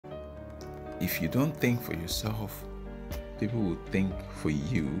if you don't think for yourself, people will think for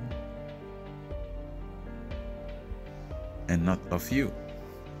you and not of you.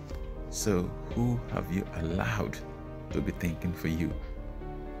 So who have you allowed to be thinking for you?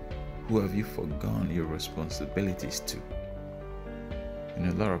 Who have you forgone your responsibilities to? You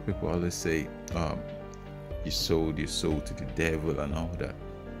know, a lot of people always say, you sold your soul to the devil and all that.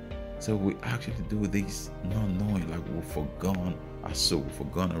 So we actually do this not knowing, like we've forgone our soul, we've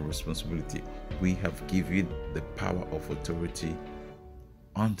forgone our responsibility. We have given the power of authority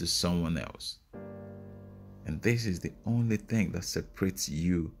onto someone else. And this is the only thing that separates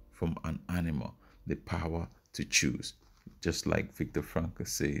you from an animal, the power to choose. Just like Viktor Frankl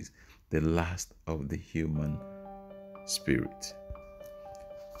says, the last of the human spirit.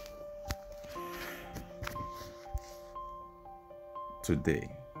 Today,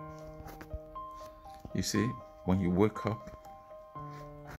 you see, when you wake up,